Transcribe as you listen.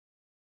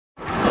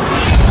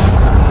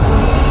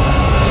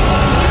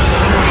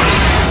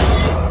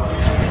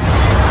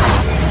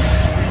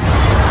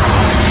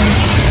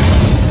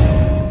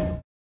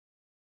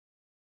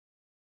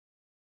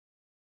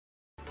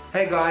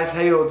Hey guys,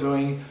 how you all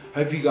doing?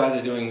 Hope you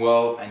guys are doing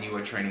well and you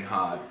are training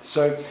hard.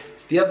 So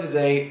the other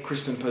day,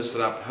 Kristen posted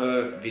up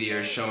her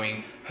video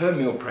showing her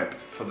meal prep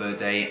for the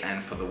day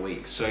and for the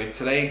week. So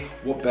today,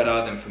 what better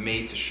than for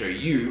me to show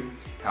you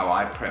how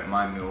I prep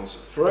my meals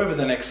for over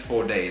the next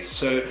 4 days.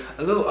 So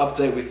a little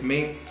update with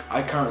me.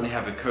 I currently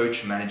have a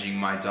coach managing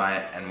my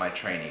diet and my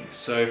training.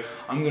 So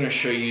I'm gonna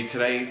show you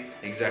today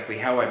exactly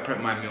how I prep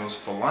my meals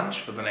for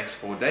lunch for the next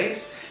 4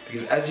 days.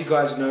 Because as you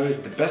guys know,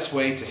 the best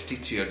way to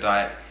stick to your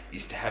diet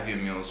is to have your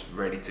meals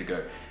ready to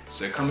go.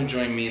 So come and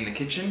join me in the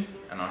kitchen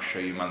and I'll show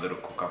you my little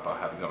cook up I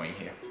have going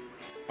here.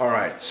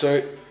 Alright,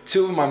 so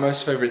two of my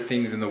most favorite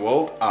things in the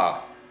world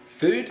are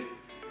food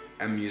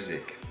and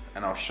music.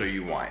 And I'll show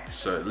you why.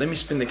 So let me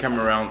spin the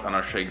camera around and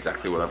I'll show you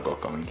exactly what I've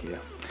got going here.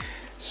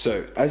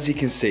 So as you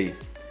can see,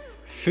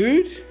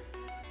 food,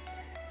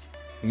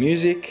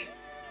 music,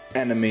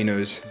 and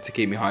aminos to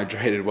keep me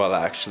hydrated while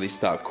I actually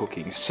start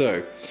cooking.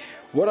 So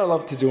what I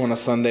love to do on a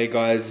Sunday,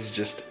 guys, is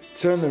just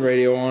turn the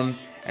radio on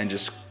and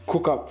just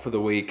cook up for the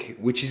week,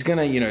 which is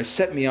gonna,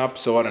 set me up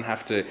so I don't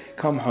have to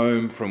come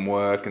home from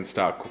work and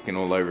start cooking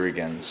all over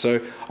again. So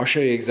I'll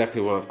show you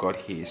exactly what I've got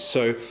here.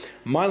 So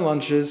my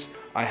lunches,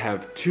 I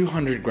have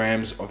 200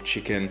 grams of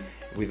chicken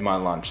with my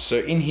lunch. So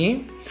in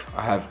here,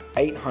 I have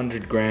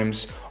 800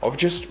 grams of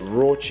just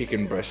raw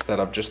chicken breast that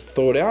I've just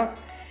thawed out,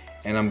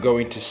 and I'm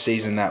going to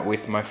season that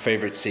with my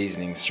favorite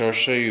seasonings. So I'll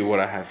show you what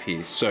I have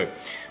here. So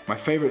my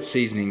favorite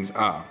seasonings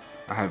are,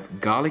 I have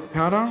garlic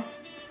powder,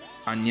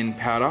 onion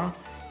powder,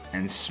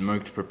 and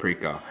smoked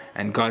paprika.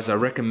 And guys, I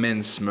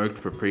recommend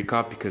smoked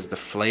paprika because the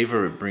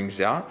flavor it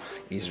brings out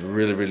is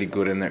really, really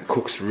good, and it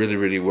cooks really,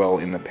 really well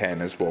in the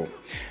pan as well.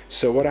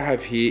 So what I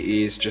have here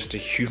is just a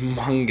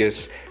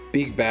humongous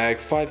big bag,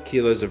 5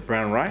 kilos of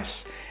brown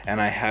rice,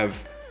 and I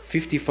have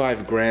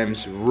 55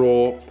 grams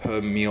raw per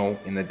meal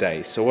in the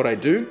day. So what I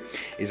do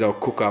is I'll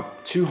cook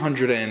up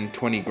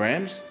 220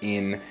 grams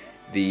in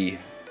the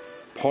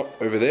pot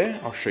over there.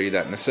 I'll show you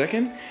that in a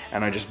second.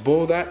 And I just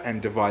boil that and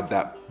divide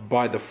that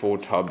by the 4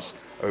 tubs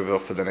over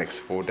for the next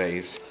 4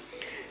 days.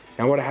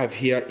 Now what I have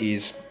here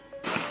is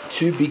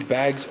 2 big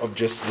bags of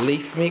just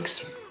leaf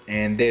mix,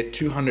 and they're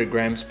 200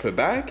 grams per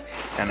bag,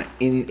 and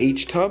in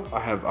each tub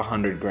I have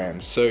 100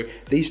 grams. So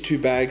these 2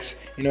 bags,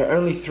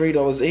 only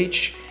 $3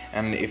 each,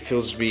 and it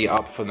fills me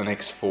up for the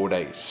next 4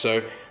 days.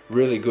 So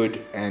really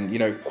good,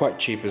 and quite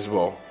cheap as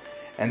well.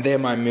 And they're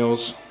my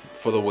meals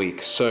for the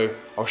week. So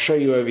I'll show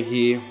you over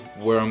here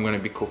where I'm going to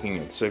be cooking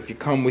it. So if you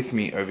come with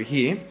me over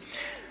here,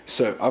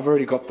 so I've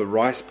already got the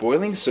rice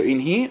boiling. So in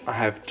here I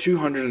have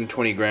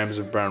 220 grams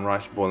of brown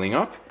rice boiling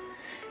up,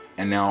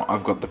 and now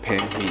I've got the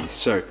pan here.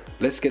 So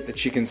let's get the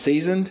chicken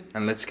seasoned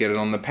and let's get it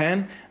on the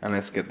pan and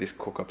let's get this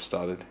cook up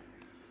started.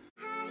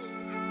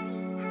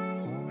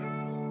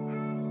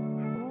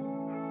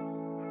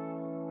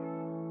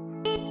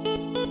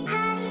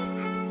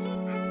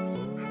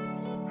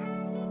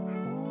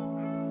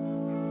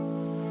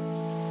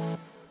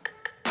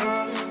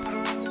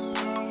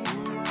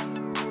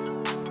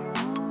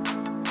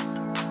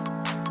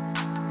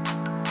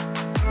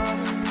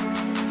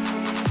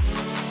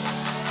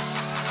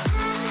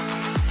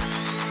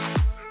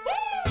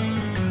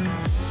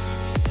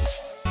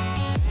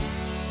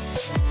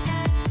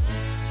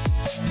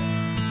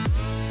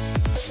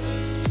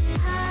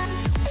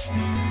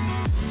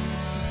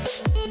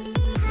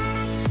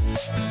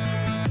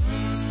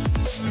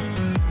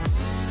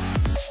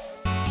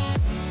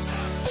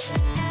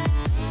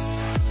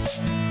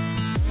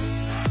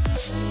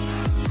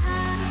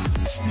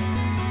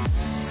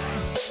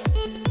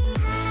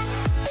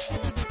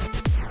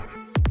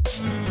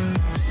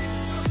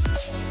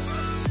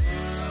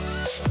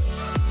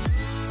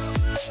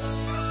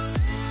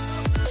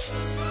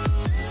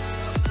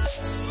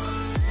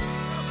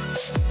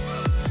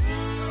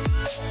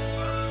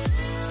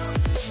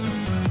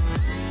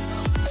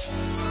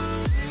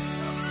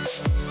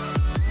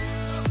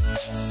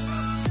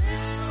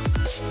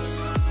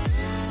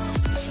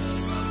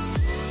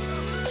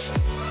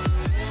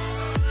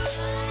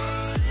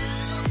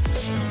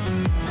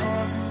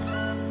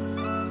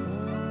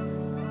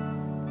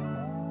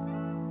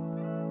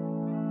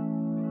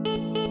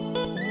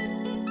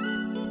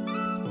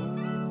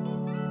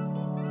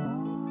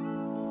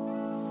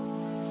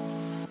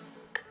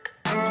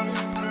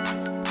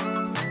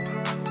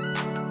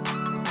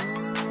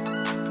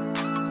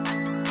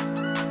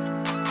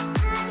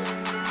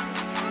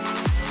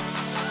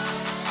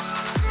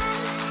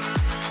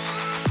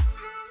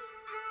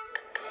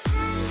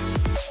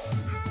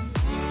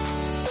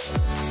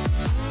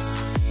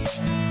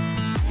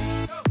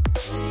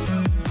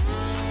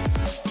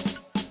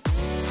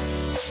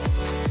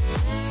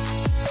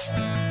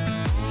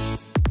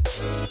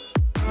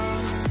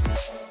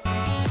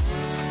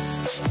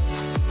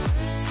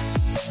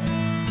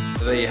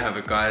 So there you have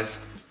it, guys.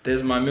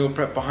 There's my meal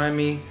prep behind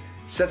me.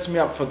 Sets me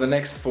up for the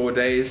next 4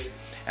 days,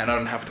 and I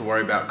don't have to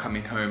worry about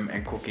coming home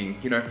and cooking,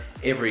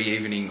 every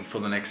evening for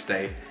the next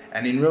day.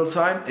 And in real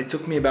time, it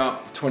took me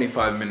about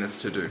 25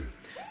 minutes to do.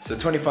 So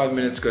 25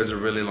 minutes goes a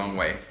really long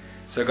way.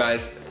 So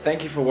guys,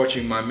 thank you for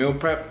watching my meal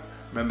prep.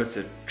 remember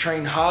to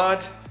train hard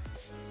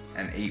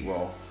and eat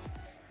well.